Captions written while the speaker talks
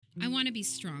I want to be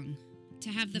strong, to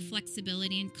have the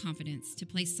flexibility and confidence to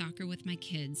play soccer with my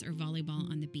kids or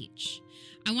volleyball on the beach.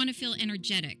 I want to feel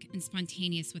energetic and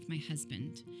spontaneous with my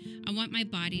husband. I want my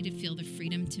body to feel the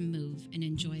freedom to move and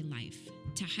enjoy life,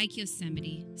 to hike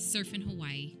Yosemite, surf in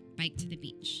Hawaii, bike to the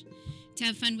beach, to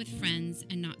have fun with friends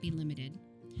and not be limited.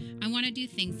 I want to do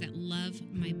things that love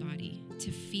my body,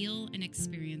 to feel and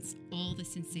experience all the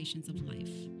sensations of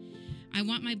life. I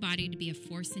want my body to be a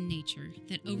force in nature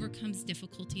that overcomes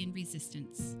difficulty and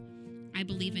resistance. I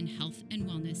believe in health and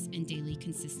wellness and daily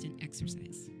consistent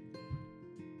exercise.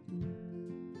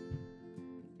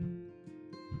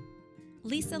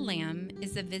 Lisa Lamb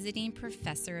is a visiting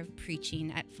professor of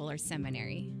preaching at Fuller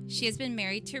Seminary. She has been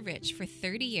married to Rich for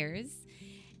 30 years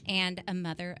and a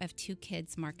mother of 2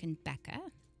 kids, Mark and Becca.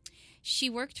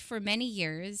 She worked for many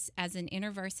years as an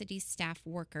InterVarsity staff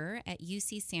worker at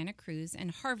UC Santa Cruz and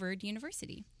Harvard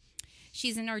University.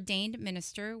 She's an ordained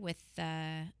minister with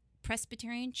the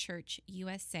Presbyterian Church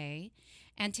USA,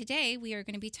 and today we are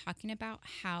going to be talking about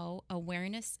how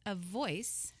awareness of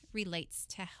voice relates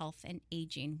to health and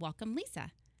aging. Welcome, Lisa.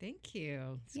 Thank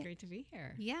you. It's great to be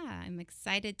here. Yeah, I'm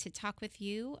excited to talk with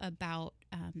you about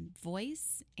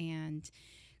voice and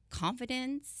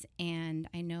confidence, and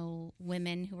I know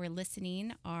women who are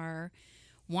listening are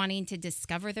wanting to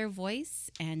discover their voice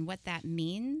and what that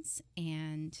means,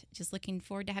 and just looking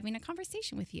forward to having a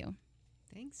conversation with you.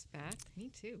 Thanks, Beth. Me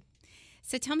too.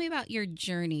 So tell me about your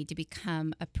journey to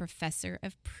become a professor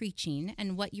of preaching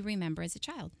and what you remember as a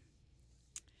child.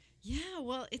 Yeah,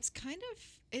 well, it's kind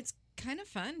of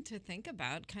fun to think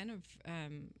about, kind of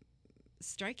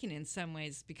striking in some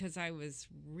ways, because I was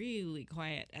really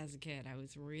quiet as a kid. I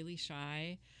was really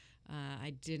shy.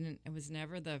 I was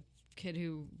never the kid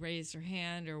who raised her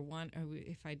hand or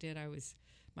if I did,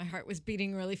 my heart was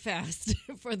beating really fast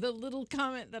for the little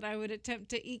comment that I would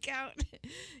attempt to eke out,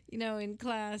 in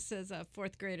class as a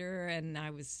 4th grader. And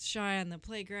I was shy on the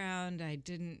playground. I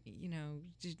didn't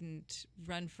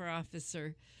run for office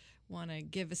or want to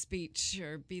give a speech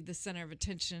or be the center of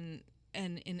attention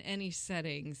and in any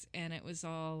settings. And it was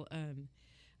all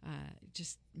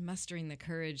just mustering the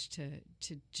courage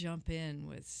to jump in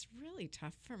was really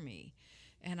tough for me.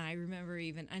 And I remember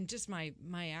and just my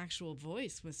actual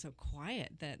voice was so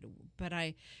quiet but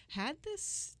I had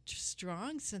this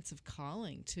strong sense of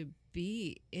calling to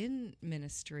be in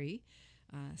ministry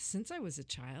since I was a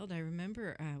child. I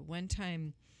remember one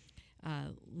time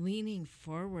leaning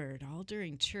forward all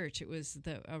during church. It was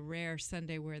a rare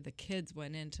Sunday where the kids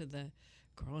went into the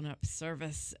grown-up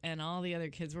service and all the other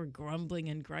kids were grumbling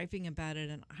and griping about it.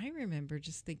 And I remember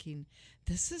just thinking,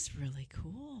 this is really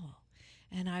cool.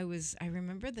 And I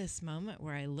remember this moment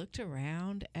where I looked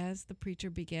around as the preacher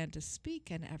began to speak,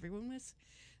 and everyone was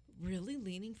really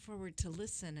leaning forward to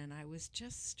listen. And I was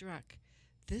just struck.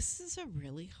 This is a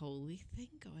really holy thing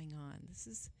going on. This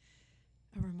is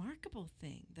a remarkable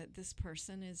thing that this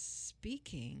person is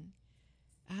speaking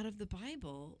out of the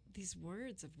Bible, these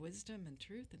words of wisdom and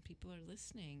truth, and people are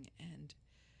listening. And,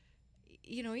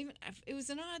 even it was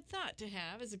an odd thought to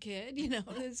have as a kid,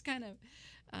 it's kind of,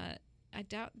 I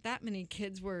doubt that many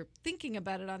kids were thinking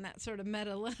about it on that sort of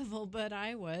meta level, but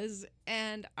I was.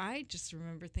 And I just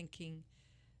remember thinking,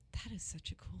 that is such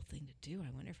a cool thing to do.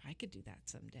 I wonder if I could do that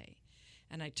someday.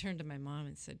 And I turned to my mom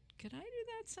and said, could I do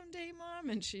that someday, Mom?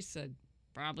 And she said,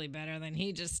 probably better than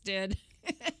he just did.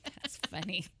 That's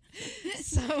funny.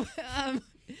 So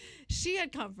she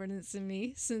had confidence in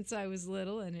me since I was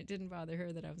little, and it didn't bother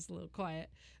her that I was a little quiet.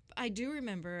 But I do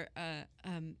remember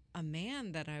a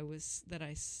man that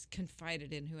I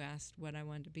confided in, who asked what I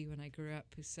wanted to be when I grew up,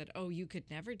 who said, "Oh, you could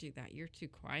never do that. You're too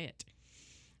quiet."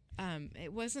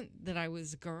 It wasn't that I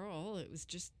was a girl; it was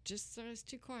just that I was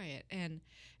too quiet, and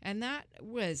that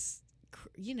was,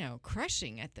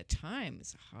 crushing at the time. It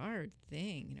was a hard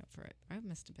thing, I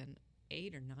must have been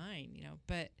 8 or 9,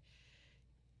 but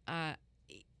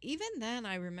even then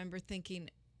I remember thinking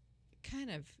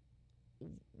kind of,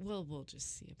 well, we'll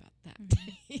just see about that.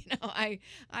 Mm-hmm.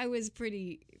 I was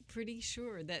pretty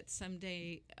sure that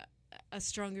someday a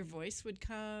stronger voice would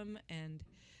come, and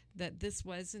that this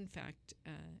was in fact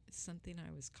something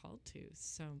I was called to.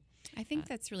 So I think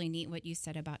that's really neat what you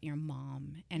said about your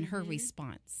mom and her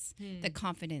response, the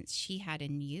confidence she had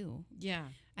in you. Yeah.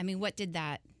 I mean, what did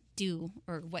that do,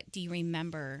 or what do you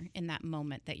remember in that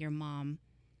moment that your mom,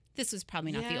 this was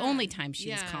probably not the only time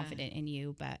she was confident in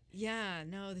you, but. Yeah,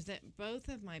 no, both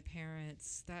of my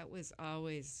parents, that was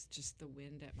always just the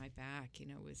wind at my back,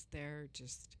 was their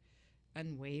just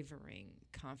unwavering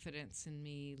confidence in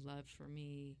me, love for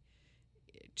me,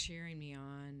 cheering me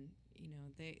on.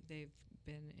 They've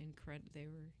been they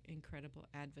were incredible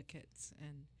advocates,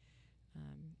 and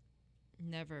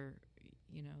never,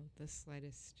 the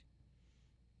slightest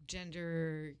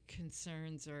gender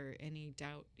concerns or any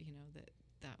doubt,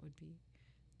 that would be,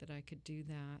 that I could do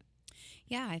that.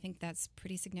 Yeah, I think that's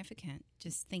pretty significant,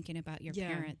 just thinking about your Yeah.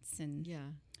 parents and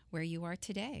Yeah. where you are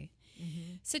today.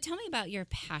 Mm-hmm. So tell me about your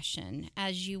passion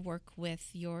as you work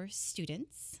with your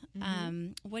students.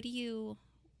 Mhm. What do you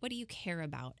care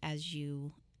about as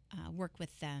you work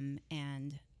with them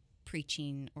and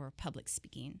preaching or public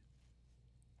speaking?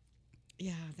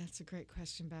 Yeah, that's a great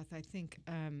question, Beth. I think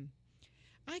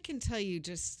I can tell you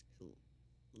just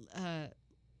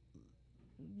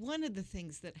one of the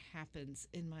things that happens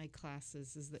in my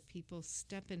classes is that people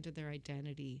step into their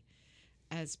identity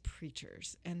as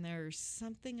preachers, and there's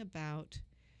something about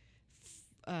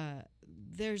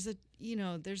there's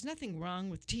nothing wrong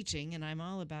with teaching, and I'm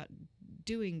all about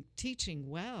doing teaching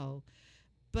well.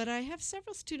 But I have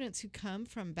several students who come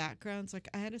from backgrounds, like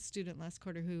I had a student last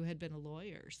quarter who had been a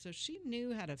lawyer, so she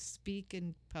knew how to speak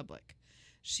in public.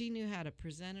 She knew how to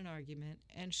present an argument,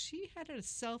 and she had a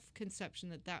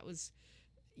self-conception that was,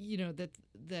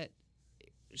 that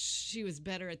she was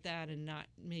better at that and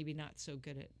maybe not so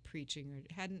good at preaching, or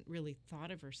hadn't really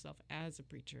thought of herself as a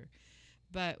preacher.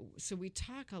 But so we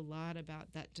talk a lot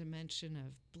about that dimension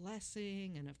of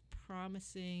blessing and of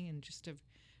promising and just of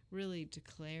really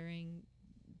declaring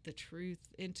the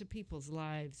truth into people's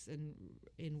lives and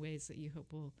in ways that you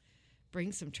hope will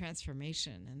bring some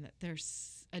transformation, and that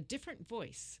there's a different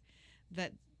voice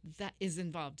that is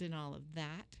involved in all of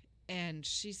that. And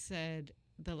she said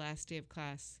the last day of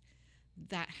class,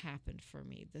 that happened for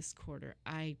me this quarter.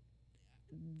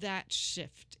 That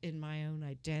shift in my own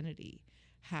identity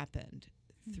happened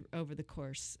over the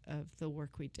course of the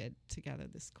work we did together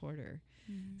this quarter.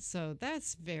 So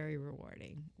that's very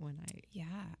rewarding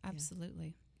Yeah,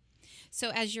 absolutely.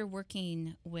 So as you're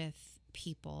working with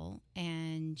people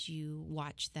and you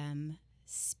watch them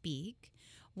speak,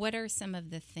 what are some of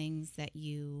the things that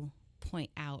you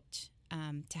point out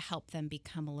to help them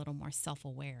become a little more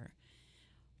self-aware?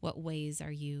 What ways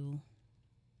are you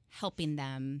helping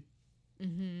them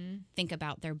think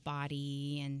about their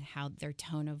body and how their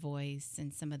tone of voice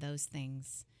and some of those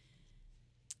things?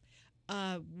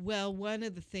 Well, one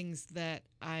of the things that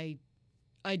I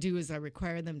do is I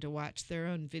require them to watch their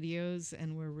own videos,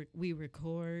 and we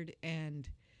record, and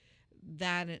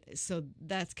so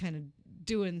that's kind of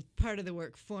doing part of the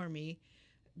work for me.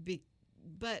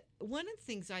 But one of the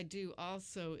things I do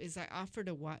also is I offer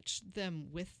to watch them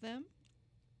with them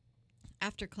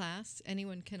after class.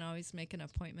 Anyone can always make an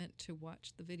appointment to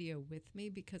watch the video with me,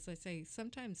 because I say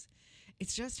sometimes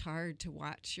it's just hard to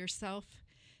watch yourself,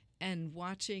 and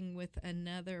watching with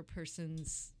another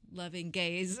person's loving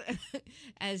gaze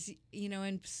as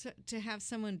and to have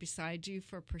someone beside you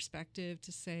for perspective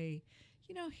to say,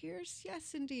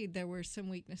 yes, indeed, there were some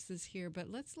weaknesses here, but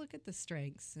let's look at the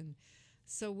strengths. And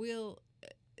so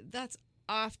that's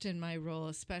often my role,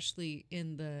 especially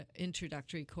in the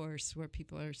introductory course where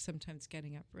people are sometimes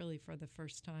getting up really for the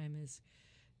first time, is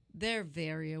they're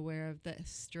very aware of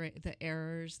the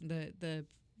errors, the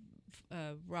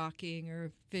rocking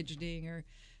or fidgeting or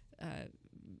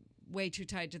way too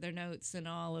tied to their notes and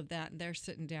all of that, and they're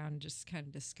sitting down just kind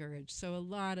of discouraged. So a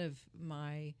lot of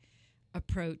my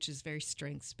approach is very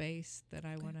strengths-based, that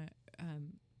I want to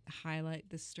highlight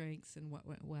the strengths and what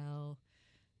went well,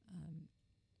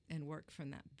 and work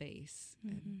from that base.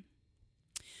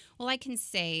 Well, I can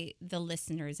say the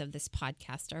listeners of this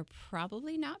podcast are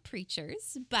probably not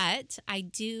preachers, but I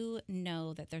do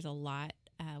know that there's a lot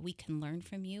we can learn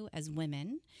from you as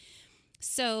women.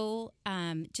 So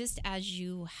just as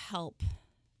you help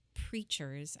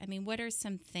preachers, what are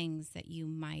some things that you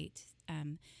might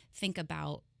think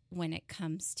about when it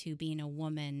comes to being a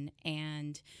woman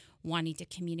and wanting to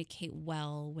communicate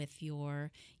well with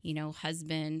your,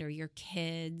 husband or your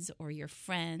kids or your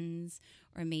friends,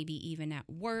 or maybe even at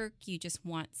work, you just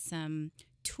want some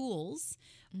tools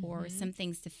or some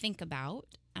things to think about?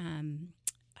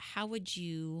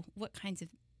 What kinds of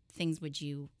things would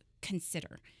you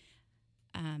consider?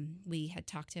 We had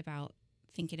talked about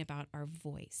thinking about our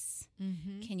voice.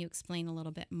 Can you explain a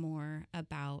little bit more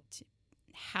about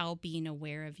how being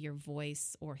aware of your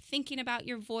voice or thinking about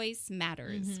your voice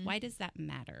matters? Why does that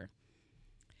matter?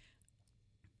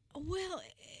 Well,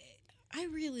 I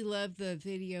really love the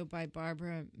video by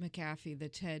Barbara McAfee, the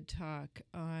TED Talk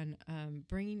on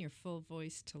bringing your full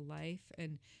voice to life.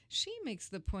 And she makes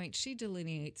the point, she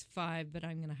delineates 5, but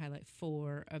I'm going to highlight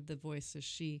 4 of the voices.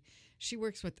 She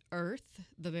works with earth,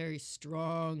 the very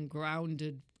strong,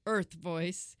 grounded earth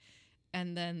voice,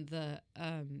 and then the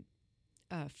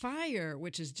fire,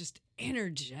 which is just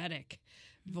energetic,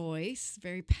 voice,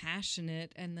 very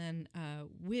passionate, and then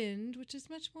wind, which is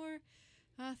much more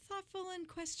thoughtful and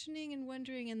questioning and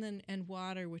wondering, and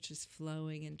water, which is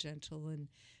flowing and gentle and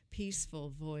peaceful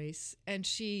voice. And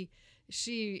she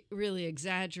really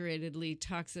exaggeratedly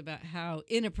talks about how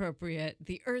inappropriate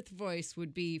the earth voice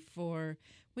would be for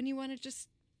when you want to just,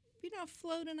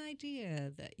 float an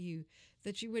idea that you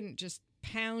wouldn't just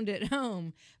pound it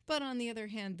home. But on the other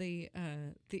hand, the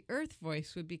earth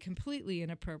voice would be completely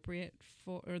inappropriate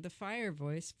or the fire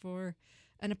voice for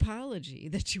an apology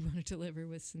that you want to deliver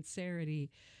with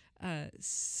sincerity.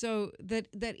 So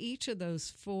that each of those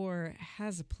four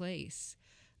has a place.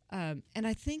 And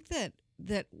I think that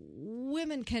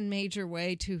women can major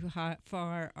way too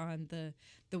far on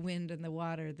the wind and the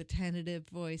water, the tentative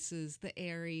voices, the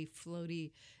airy,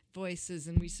 floaty voices,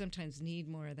 and we sometimes need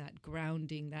more of that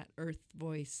grounding, that earth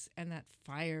voice and that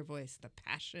fire voice, the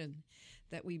passion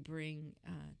that we bring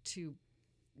to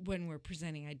when we're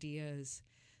presenting ideas.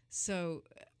 So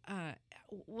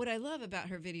what I love about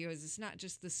her videos is it's not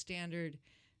just the standard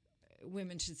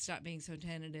women should stop being so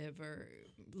tentative or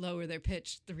lower their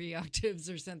pitch 3 octaves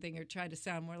or something or try to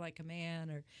sound more like a man,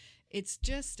 or it's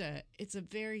a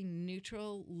very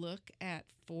neutral look at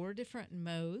 4 different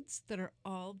modes that are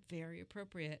all very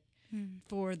appropriate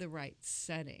for the right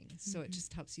setting. So it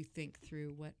just helps you think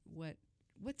through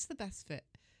what's the best fit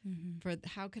for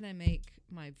how can I make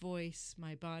my voice,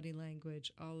 my body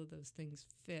language, all of those things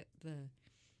fit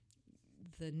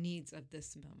the needs of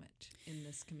this moment in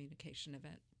this communication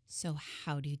event. So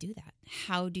how do you do that?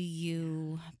 How do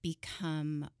you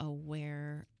become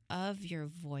aware of your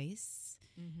voice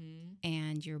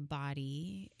and your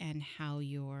body and how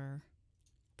you're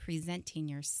presenting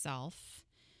yourself?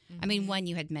 I mean, one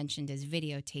you had mentioned is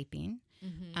videotaping,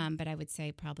 but I would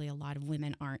say probably a lot of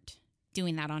women aren't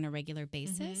doing that on a regular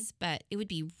basis. But it would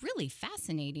be really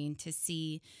fascinating to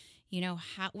see,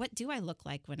 what do I look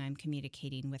like when I'm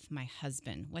communicating with my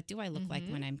husband? What do I look like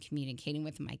when I'm communicating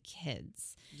with my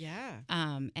kids? Yeah.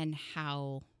 And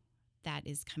how that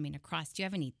is coming across. Do you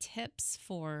have any tips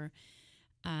for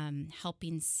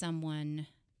helping someone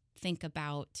think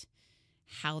about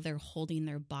how they're holding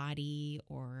their body,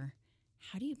 or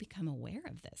how do you become aware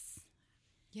of this?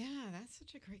 Yeah, that's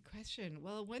such a great question.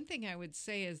 Well, one thing I would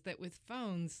say is that with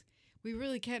phones, we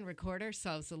really can record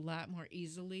ourselves a lot more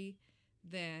easily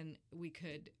than we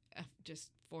could just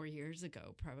 4 years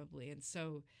ago, probably. And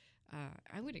so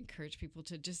I would encourage people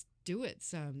to just do it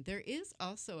some. There is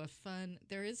also a fun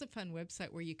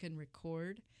website where you can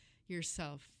record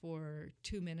yourself for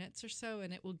 2 minutes or so,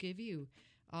 and it will give you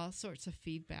all sorts of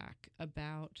feedback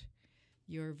about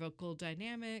your vocal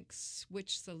dynamics,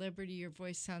 which celebrity your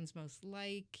voice sounds most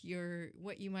like,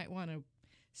 what you might want to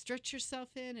stretch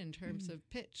yourself in terms of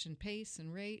pitch and pace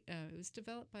and rate. It was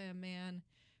developed by a man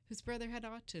whose brother had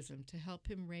autism to help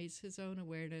him raise his own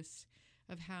awareness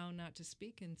of how not to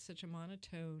speak in such a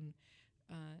monotone.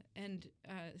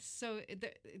 So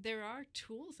there are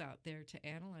tools out there to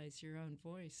analyze your own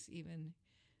voice, even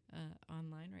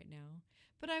online right now.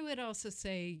 But I would also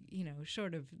say,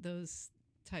 short of those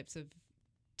types of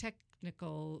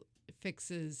technical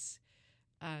fixes,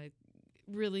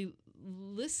 really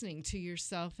listening to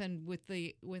yourself and with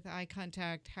eye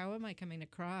contact, how am I coming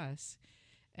across,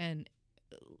 and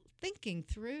thinking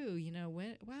through,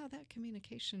 wow, that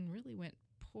communication really went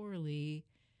poorly.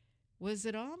 Was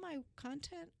it all my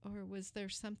content, or was there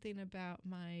something about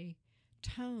my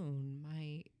tone,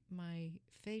 my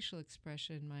facial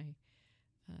expression,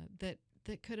 that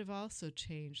could have also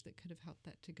changed, that could have helped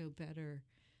that to go better?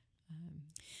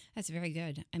 That's very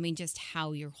good. I mean, just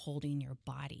how you're holding your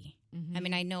body. I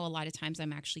mean, I know a lot of times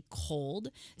I'm actually cold,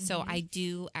 so I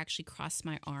do actually cross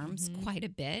my arms quite a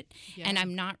bit, and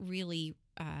I'm not really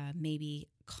maybe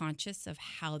conscious of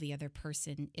how the other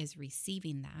person is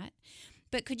receiving that.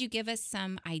 But could you give us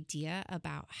some idea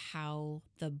about how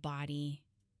the body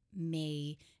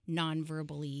may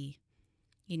non-verbally,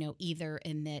 either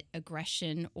emit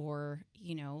aggression or,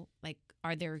 like,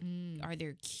 are there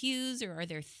cues, or are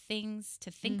there things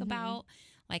to think about,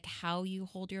 like how you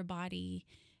hold your body,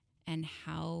 and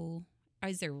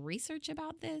is there research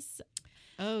about this?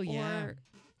 Oh, yeah. Or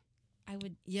I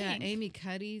would think. Amy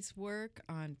Cuddy's work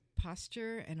on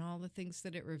posture and all the things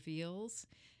that it reveals.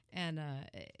 And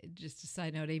just a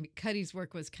side note, Amy Cuddy's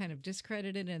work was kind of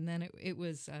discredited, and then it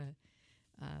was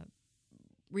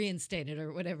reinstated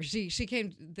or whatever. She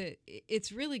came.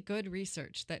 It's really good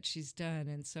research that she's done,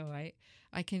 and so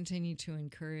I continue to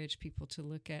encourage people to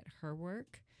look at her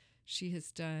work. She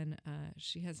has done.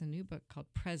 She has a new book called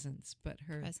Presence,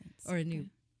 a new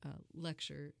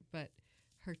lecture, but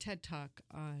her TED Talk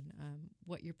on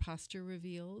what your posture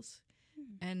reveals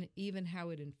and even how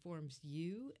it informs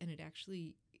you, and it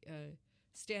actually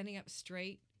standing up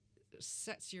straight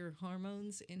sets your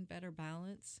hormones in better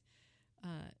balance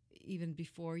even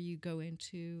before you go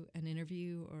into an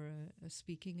interview or a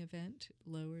speaking event,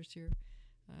 lowers your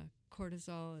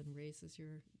cortisol and raises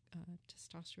your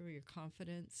testosterone, your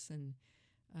confidence. And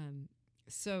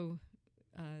so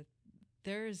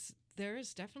there is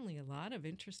definitely a lot of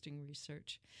interesting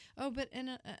research. Oh, but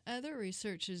other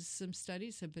research is some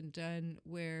studies have been done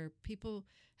where people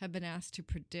have been asked to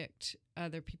predict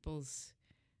other people's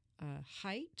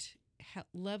height,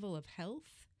 level of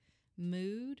health,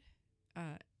 mood,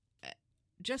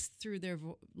 just through their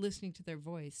listening to their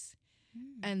voice.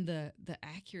 And the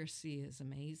accuracy is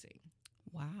amazing.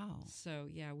 Wow. So,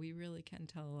 yeah, we really can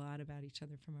tell a lot about each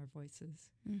other from our voices.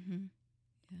 Mm-hmm.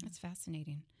 Yeah. That's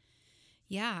fascinating.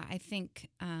 Yeah, I think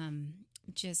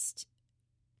just,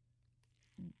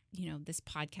 this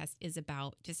podcast is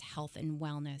about just health and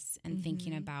wellness and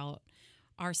thinking about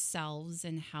ourselves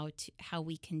and how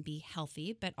we can be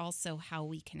healthy, but also how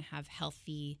we can have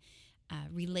healthy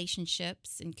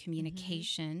relationships and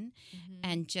communication.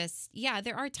 And just,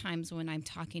 there are times when I'm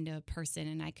talking to a person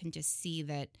and I can just see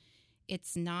that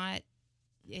it's not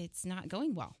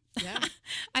going well. Yeah.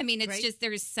 I mean, it's just,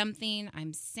 there's something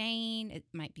I'm saying. It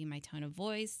might be my tone of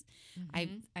voice. I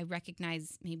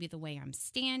recognize maybe the way I'm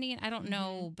standing. I don't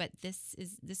know, but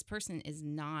this person is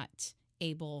not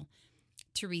able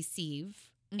to receive.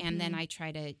 And then I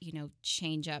try to,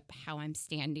 change up how I'm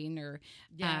standing or,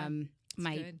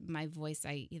 my voice.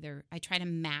 I try to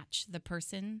match the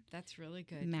person. That's really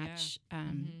good.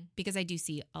 Because I do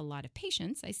see a lot of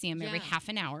patients. I see them every half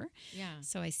an hour. Yeah.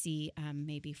 So I see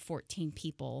maybe 14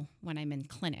 people when I'm in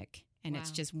clinic, and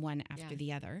it's just one after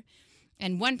the other.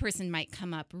 And one person might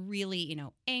come up really,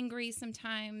 angry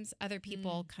sometimes. Other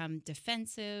people come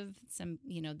defensive. Some,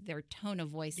 their tone of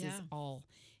voice is all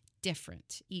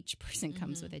different. Each person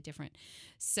comes with a different.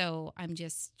 So I'm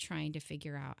just trying to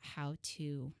figure out how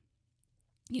to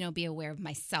be aware of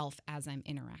myself as I'm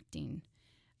interacting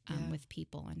with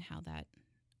people and how that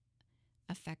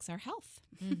affects our health.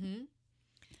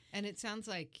 And it sounds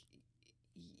like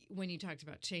when you talked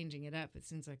about changing it up, it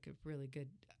seems like a really good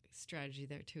strategy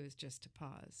there too, is just to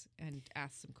pause and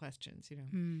ask some questions.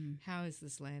 How is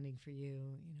this landing for you?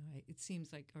 It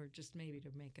seems like, or just maybe to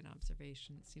make an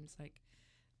observation, it seems like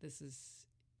this is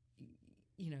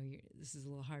this is a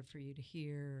little hard for you to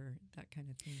hear, or that kind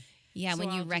of thing. Yeah, so when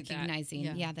you're I'll recognizing,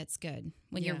 that. That's good.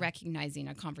 When you're recognizing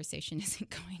a conversation isn't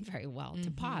going very well, to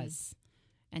pause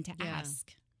and to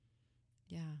ask.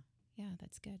 Yeah. Yeah,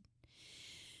 that's good.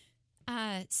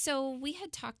 So we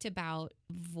had talked about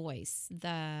voice.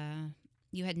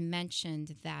 You had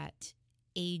mentioned that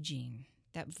aging,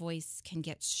 that voice can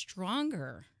get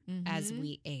stronger as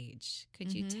we age.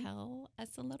 Could you tell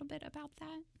us a little bit about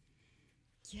that?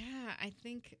 Yeah, I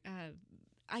think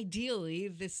ideally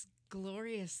this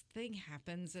glorious thing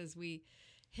happens as we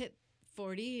hit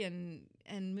 40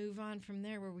 and move on from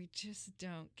there, where we just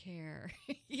don't care.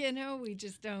 We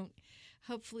just don't.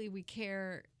 Hopefully we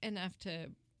care enough to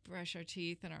brush our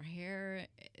teeth and our hair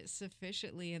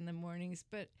sufficiently in the mornings,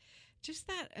 but just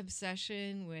that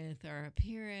obsession with our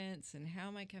appearance and how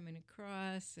am I coming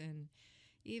across, and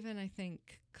even I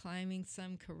think climbing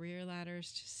some career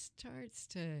ladders just starts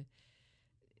to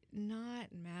not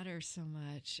matter so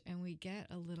much, and we get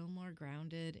a little more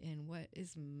grounded in what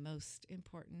is most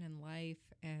important in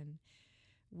life, and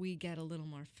we get a little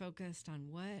more focused on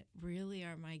what really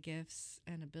are my gifts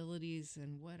and abilities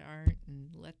and what aren't, and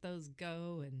let those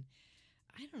go. And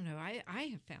I don't know, I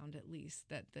have found at least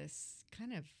that this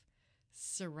kind of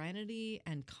serenity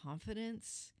and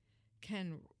confidence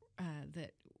can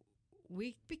that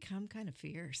we become kind of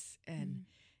fierce, and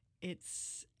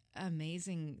it's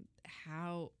amazing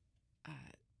how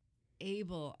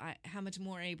how much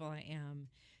more able I am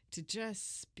to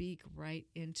just speak right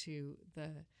into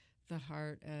the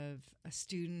heart of a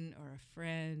student or a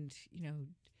friend.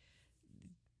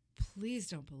 Please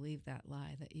don't believe that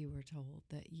lie that you were told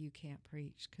that you can't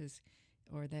preach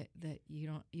or that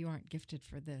you aren't gifted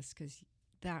for this, because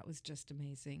that was just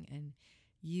amazing, and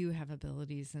you have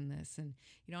abilities in this. And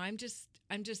I'm just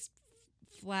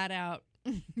flat out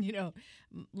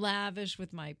lavish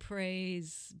with my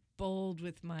praise, bold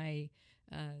with my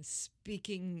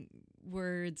speaking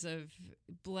words of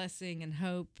blessing and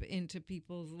hope into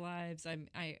people's lives.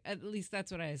 I at least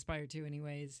that's what I aspire to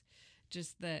anyways.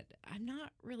 Just that I'm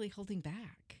not really holding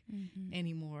back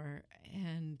anymore.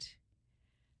 And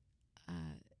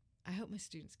I hope my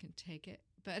students can take it,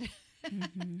 but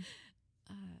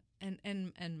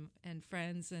and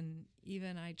friends, and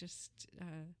even I just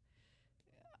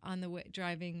on the way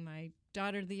driving my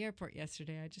daughter to the airport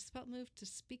yesterday, I just felt moved to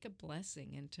speak a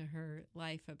blessing into her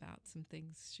life about some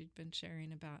things she'd been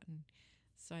sharing about. And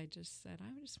so I just said,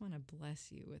 I just want to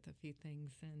bless you with a few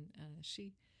things. And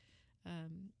she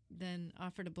then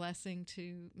offered a blessing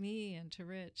to me and to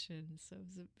Rich. And so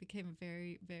it became a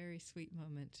very, very sweet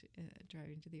moment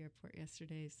driving to the airport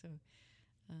yesterday. So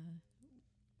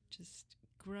just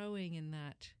growing in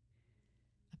that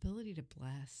ability to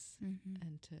bless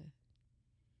and to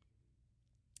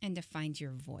find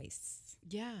your voice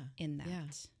in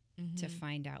that, to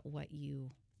find out what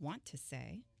you want to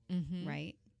say,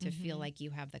 right? To feel like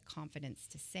you have the confidence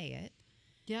to say it.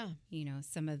 Yeah. You know,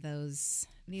 some of those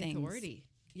things. Authority.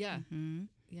 Yeah.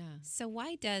 Yeah. So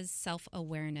why does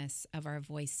self-awareness of our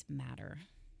voice matter?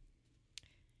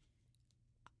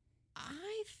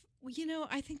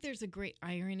 I think there's a great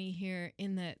irony here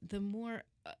in that the more,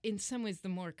 in some ways, the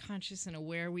more conscious and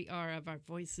aware we are of our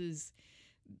voices,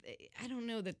 I don't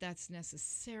know that that's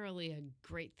necessarily a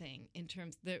great thing in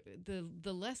terms the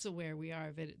less aware we are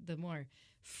of it, the more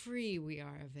free we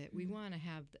are of it. We want to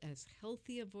have as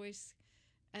healthy a voice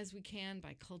as we can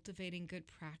by cultivating good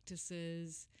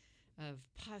practices of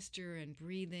posture and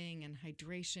breathing and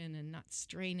hydration and not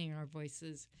straining our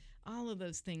voices. All of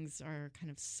those things are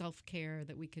kind of self-care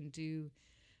that we can do.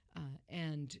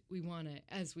 And we want to,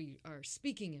 as we are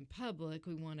speaking in public,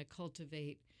 we want to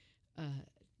cultivate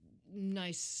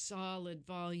nice solid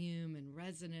volume and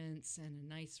resonance and a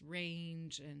nice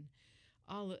range and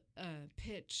all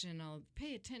pitch, and I'll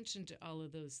pay attention to all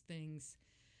of those things.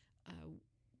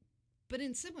 But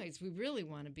in some ways, we really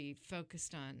want to be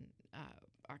focused on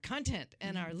our content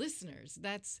and our listeners.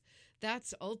 That's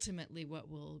ultimately what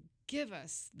will give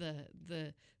us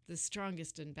the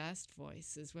strongest and best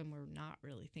voice, is when we're not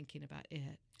really thinking about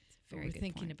it. We're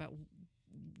thinking about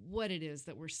what it is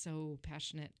that we're so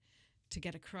passionate to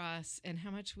get across and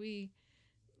how much we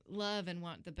love and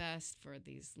want the best for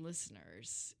these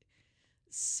listeners.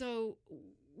 So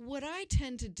what I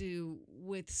tend to do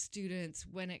with students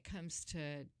when it comes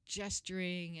to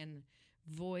gesturing and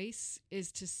voice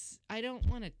is I don't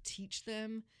want to teach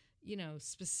them,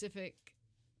 specific,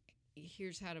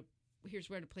 here's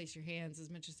where to place your hands, as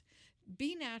much as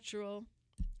be natural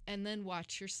and then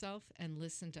watch yourself and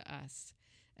listen to us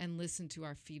and listen to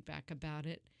our feedback about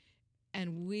it.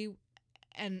 And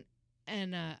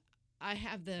I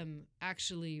have them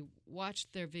actually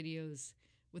watch their videos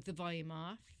with the volume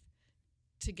off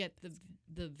to get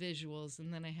the visuals,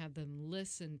 and then I have them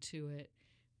listen to it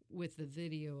with the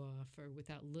video off or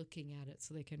without looking at it,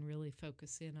 so they can really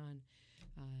focus in on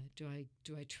do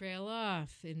I trail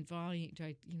off in volume?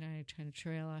 I'm trying to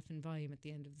trail off in volume at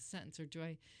the end of the sentence, or do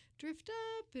I drift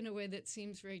up in a way that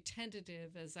seems very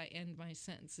tentative as I end my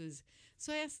sentences?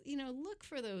 So I ask, look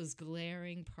for those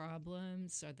glaring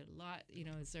problems. Are there a lot?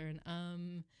 Is there an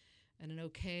and an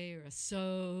okay or a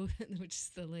so, which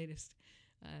is the latest,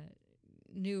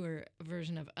 newer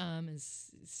version of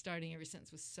is starting every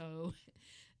sentence with so,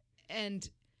 and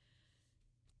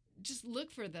just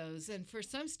look for those. And for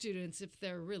some students, if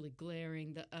they're really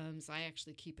glaring, the I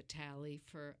actually keep a tally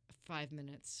for 5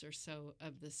 minutes or so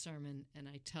of the sermon, and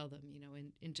I tell them,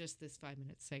 in just this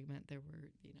 5-minute segment, there were,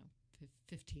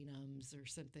 15 or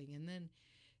something. And then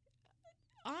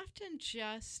often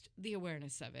just the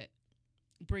awareness of it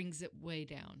brings it way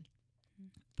down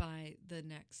by the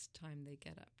next time they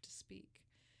get up to speak.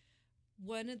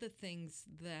 One of the things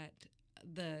that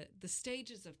the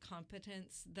stages of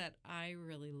competence that I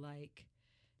really like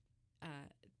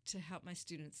to help my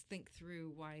students think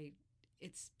through why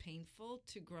it's painful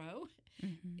to grow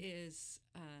is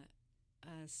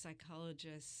a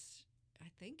psychologist, I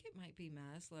think it might be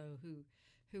Maslow,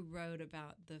 who wrote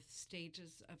about the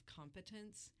stages of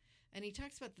competence. And he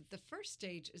talks about that the first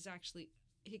stage is actually,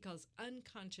 he calls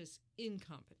unconscious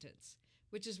incompetence,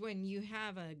 which is when you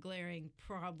have a glaring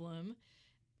problem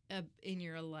in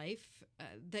your life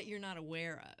that you're not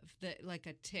aware of, that like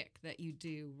a tick that you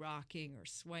do, rocking or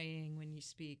swaying when you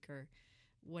speak or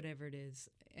whatever it is.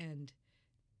 And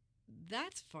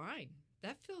that's fine.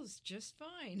 That feels just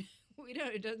fine.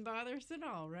 It doesn't bother us at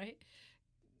all, right?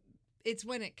 It's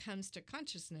when it comes to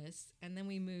consciousness, and then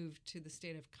we move to the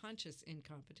state of conscious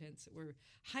incompetence. We're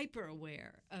hyper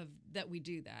aware of that we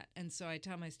do that. And so I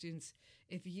tell my students,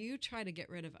 if you try to get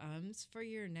rid of for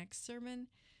your next sermon,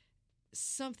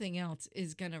 something else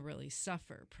is going to really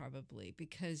suffer probably,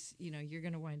 because, you're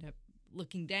going to wind up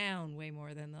looking down way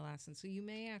more than the last one. So you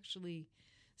may actually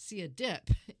see a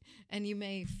dip and you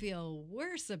may feel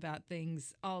worse about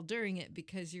things all during it,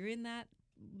 because you're in that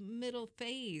middle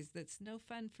phase that's no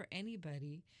fun for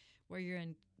anybody, where you're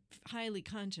highly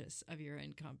conscious of your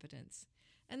incompetence.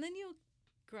 And then you'll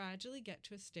gradually get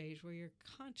to a stage where you're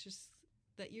conscious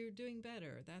that you're doing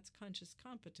better. That's conscious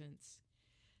competence.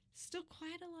 Still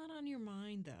quite a lot on your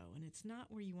mind, though, and it's not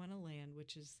where you want to land,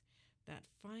 which is that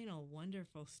final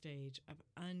wonderful stage of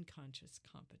unconscious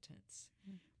competence,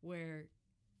 where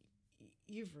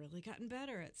you've really gotten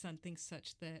better at something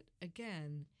such that,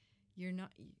 again, you're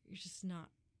just not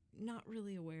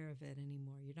really aware of it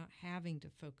anymore. You're not having to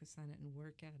focus on it and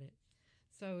work at it.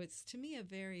 So it's, to me, a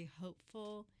very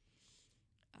hopeful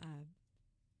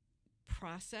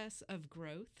process of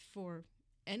growth for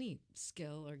any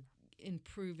skill or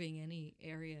improving any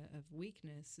area of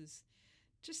weakness. Is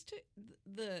just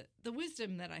the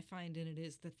wisdom that I find in it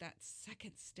is that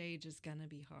second stage is going to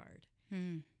be hard.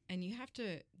 And you have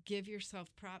to give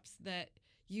yourself props that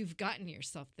you've gotten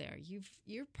yourself there.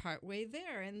 You're partway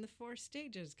there in the 4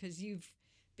 stages because you've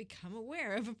become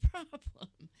aware of a problem.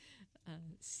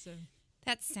 So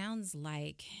that sounds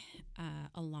like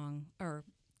a long, or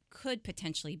could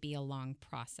potentially be a long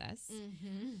process,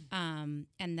 and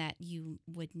that you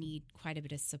would need quite a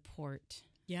bit of support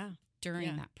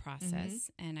during that process.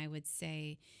 And I would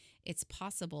say it's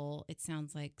possible, it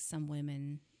sounds like some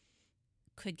women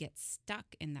could get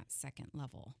stuck in that second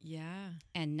level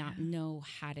and not know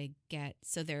how to get,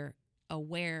 so they're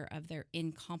aware of their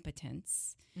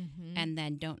incompetence and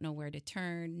then don't know where to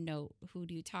turn, who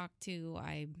do you talk to,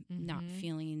 I'm not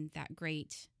feeling that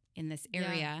great in this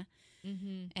area.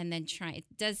 And then it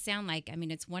does sound like, I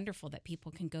mean, it's wonderful that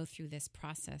people can go through this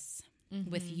process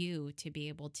with you to be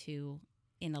able to,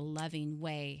 in a loving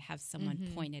way, have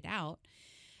someone point it out.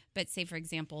 But say, for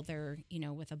example, they're,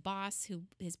 with a boss who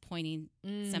is pointing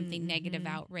something negative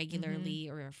out regularly,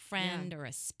 or a friend or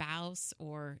a spouse,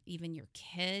 or even your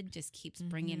kid just keeps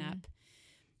bringing up.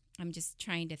 I'm just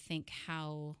trying to think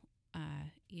how,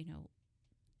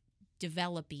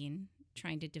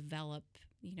 trying to develop,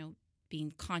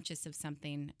 being conscious of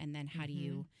something, and then how do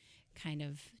you kind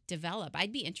of develop?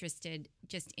 I'd be interested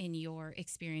just in your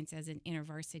experience as an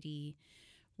InterVarsity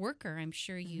worker. I'm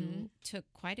sure you took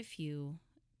quite a few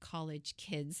college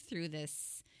kids through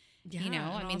this, I mean,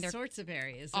 all sorts of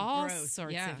areas of all growth.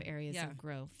 sorts of areas of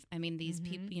growth. I mean, these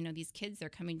people, these kids, they're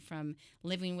coming from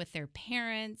living with their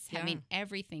parents, having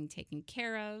everything taken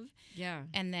care of.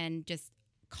 And then just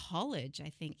college,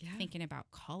 I think, thinking about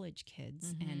college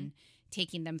kids and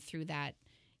taking them through that,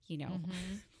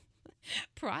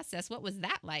 process. What was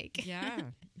that like?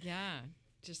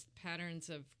 Just patterns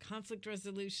of conflict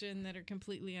resolution that are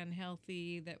completely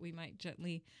unhealthy that we might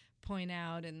gently point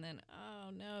out, and then,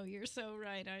 oh no, you're so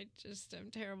right,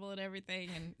 I'm terrible at everything.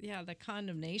 And the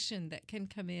condemnation that can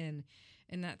come in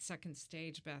that second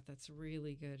stage, Beth, that's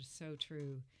really good. So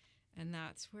true. And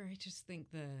that's where I just think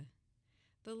the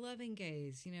loving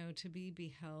gaze, to be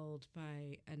beheld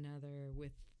by another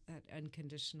with that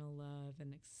unconditional love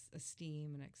and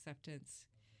esteem and acceptance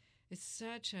is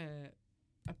such a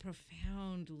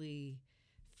profoundly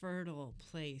fertile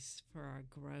place for our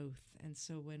growth. And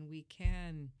so when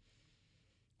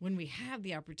we have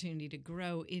the opportunity to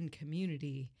grow in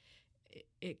community,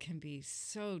 it can be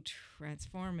so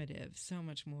transformative, so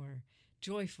much more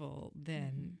joyful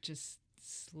than just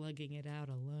slugging it out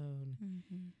alone.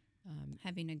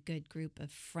 Having a good group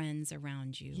of friends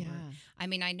around you. I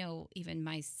mean, I know even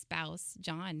my spouse,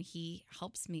 John, he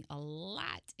helps me a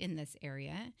lot in this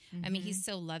area. I mean, he's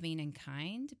so loving and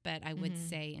kind, but I would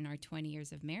say in our 20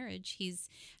 years of marriage, he's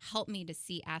helped me to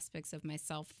see aspects of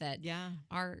myself that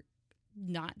are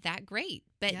not that great,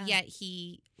 but yet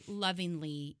he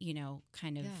lovingly,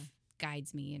 kind of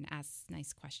guides me and asks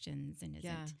nice questions and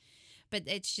isn't. But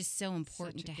it's just so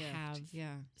important to have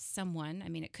someone. I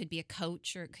mean, it could be a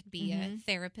coach, or it could be a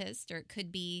therapist, or it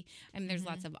could be, I mean, there's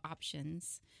lots of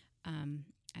options. I'm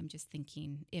just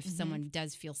thinking if someone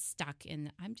does feel stuck in,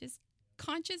 I'm just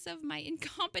conscious of my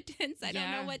incompetence. I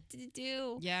don't know what to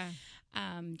do.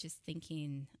 Just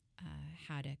thinking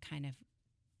how to kind of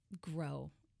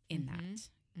grow in that.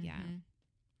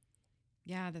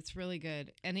 Yeah, that's really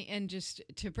good. And just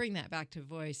to bring that back to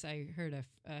voice, I heard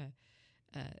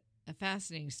a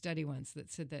fascinating study once that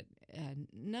said that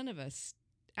none of us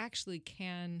actually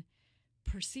can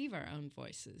perceive our own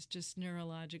voices, just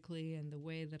neurologically and the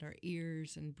way that our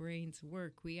ears and brains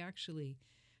work.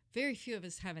 Very few of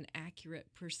us have an accurate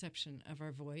perception of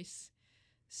our voice.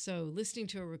 So listening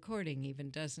to a recording even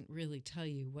doesn't really tell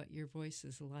you what your voice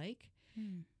is like.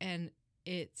 And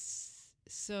it's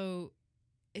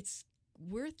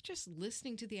worth just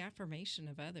listening to the affirmation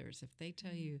of others. If they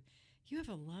tell you, you have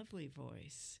a lovely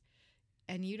voice,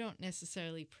 and you don't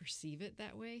necessarily perceive it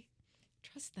that way,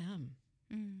 trust them.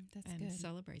 That's and good.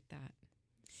 Celebrate that.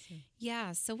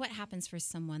 So what happens for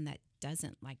someone that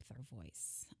doesn't like their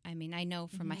voice? I mean, I know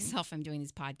for myself, I'm doing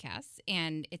these podcasts,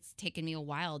 and it's taken me a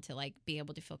while to like be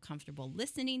able to feel comfortable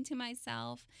listening to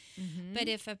myself. But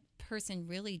if a person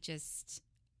really just,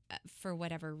 for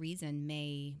whatever reason,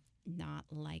 may not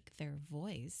like their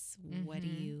voice, what do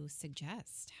you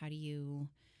suggest? How do you...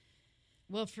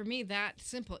 Well, for me, that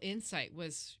simple insight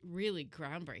was really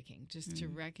groundbreaking, just to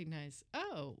recognize,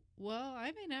 oh, well,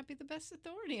 I may not be the best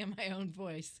authority on my own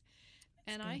voice.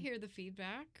 And I hear the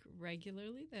feedback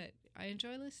regularly that I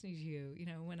enjoy listening to you, you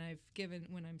know, when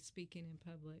I'm speaking in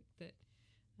public, that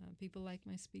people like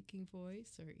my speaking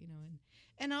voice, or, you know,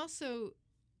 and also,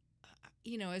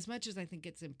 you know, as much as I think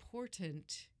it's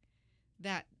important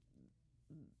that,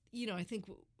 you know, I think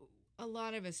a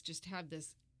lot of us just have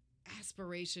this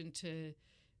aspiration to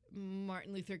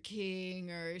Martin Luther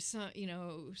King or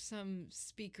some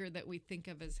speaker that we think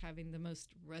of as having the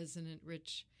most resonant,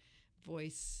 rich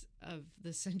voice of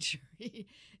the century,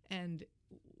 and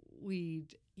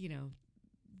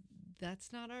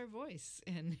that's not our voice,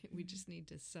 and we just need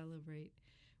to celebrate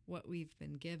what we've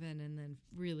been given, and then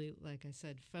really, like I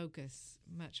said, focus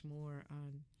much more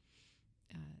on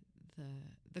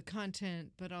the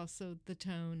content, but also the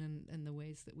tone and the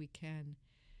ways that we can,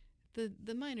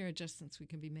 the minor adjustments we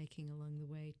can be making along the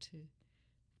way to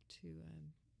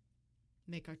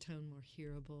make our tone more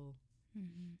hearable.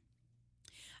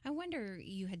 I wonder,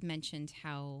 you had mentioned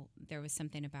how there was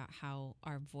something about how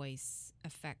our voice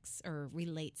affects or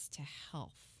relates to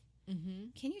health.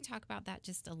 Can you talk about that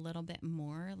just a little bit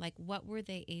more? Like, what were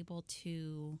they able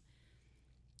to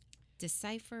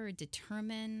decipher,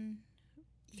 determine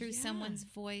through someone's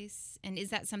voice? And is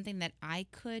that something that I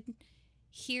could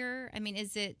hear? I mean,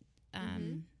 is it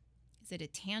a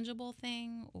tangible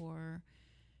thing, or?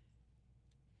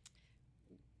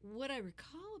 What I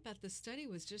recall about the study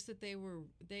was just that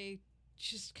they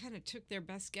just kind of took their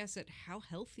best guess at how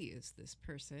healthy is this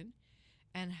person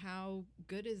and how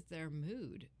good is their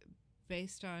mood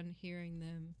based on hearing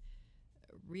them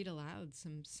read aloud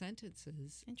some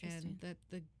sentences. Interesting. And that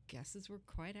the guesses were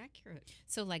quite accurate.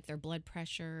 So like their blood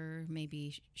pressure,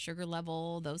 maybe sugar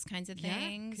level, those kinds of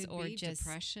things, could or be just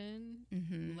depression,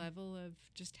 level of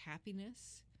just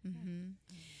happiness.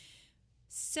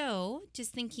 So,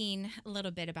 just thinking a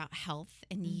little bit about health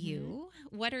and you,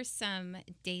 what are some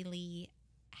daily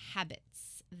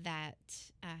habits that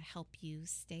help you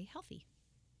stay healthy?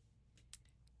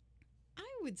 I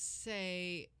would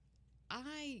say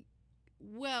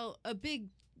a big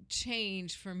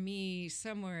change for me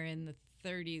somewhere in the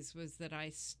 30s was that I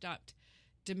stopped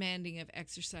demanding of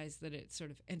exercise that it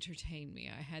sort of entertained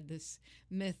me. I had this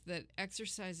myth that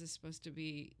exercise is supposed to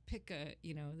be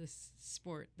this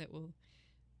sport that will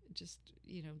just,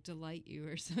 delight you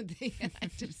or something. And I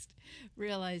just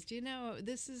realized,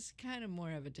 this is kind of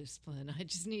more of a discipline. I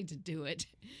just need to do it,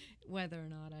 whether or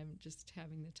not I'm just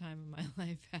having the time of my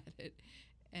life at it.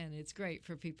 And it's great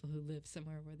for people who live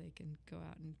somewhere where they can go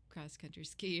out and cross-country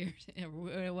ski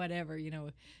or whatever,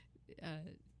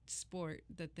 sport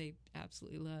that they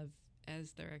absolutely love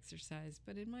as their exercise.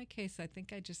 But in my case, I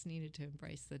think I just needed to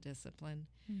embrace the discipline.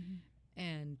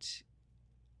 And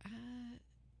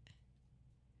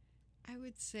I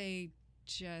would say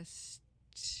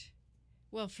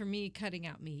for me, cutting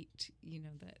out meat,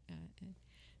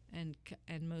 and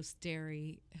most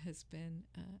dairy has been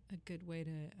a good way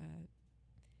to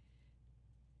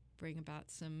bring about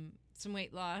some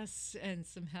weight loss and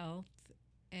some health.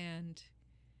 And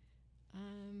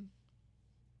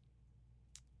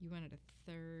you wanted a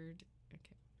third.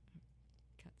 Okay, I'll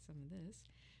cut some of this.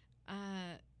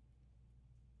 I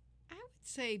would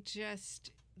say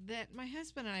just that my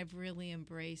husband and I have really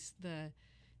embraced the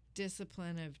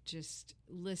discipline of just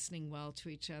listening well to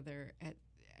each other. At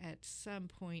some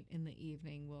point in the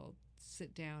evening, we'll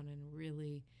sit down and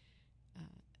really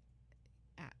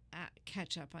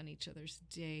catch up on each other's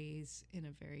days in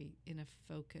a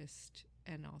focused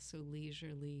and also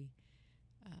leisurely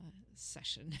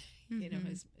session.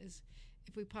 As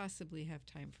if we possibly have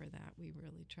time for that, we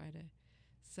really try to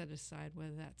set aside,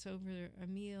 whether that's over a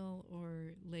meal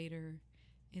or later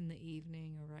in the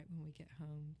evening or right when we get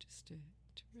home, just to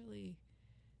really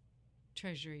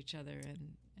treasure each other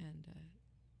and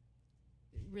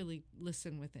really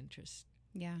listen with interest.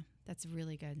 Yeah, that's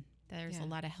really good. There's a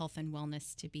lot of health and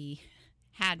wellness to be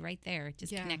had right there,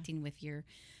 just connecting with your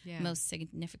most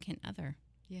significant other.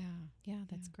 Yeah,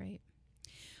 that's great.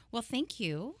 Well, thank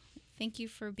you. Thank you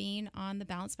for being on the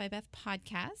Balance by Beth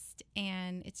podcast.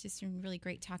 And it's just been really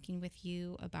great talking with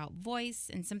you about voice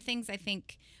and some things I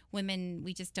think women,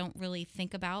 we just don't really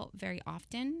think about very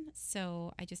often.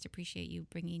 So I just appreciate you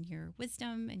bringing your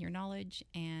wisdom and your knowledge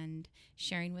and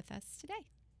sharing with us today.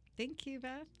 Thank you,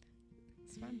 Beth.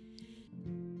 It's fun.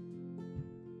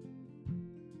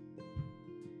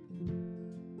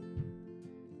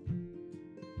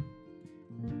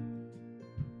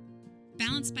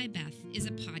 Balanced by Beth is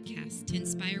a podcast to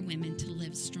inspire women to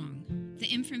live strong.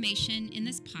 The information in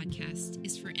this podcast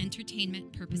is for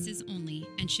entertainment purposes only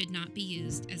and should not be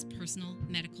used as personal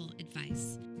medical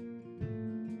advice.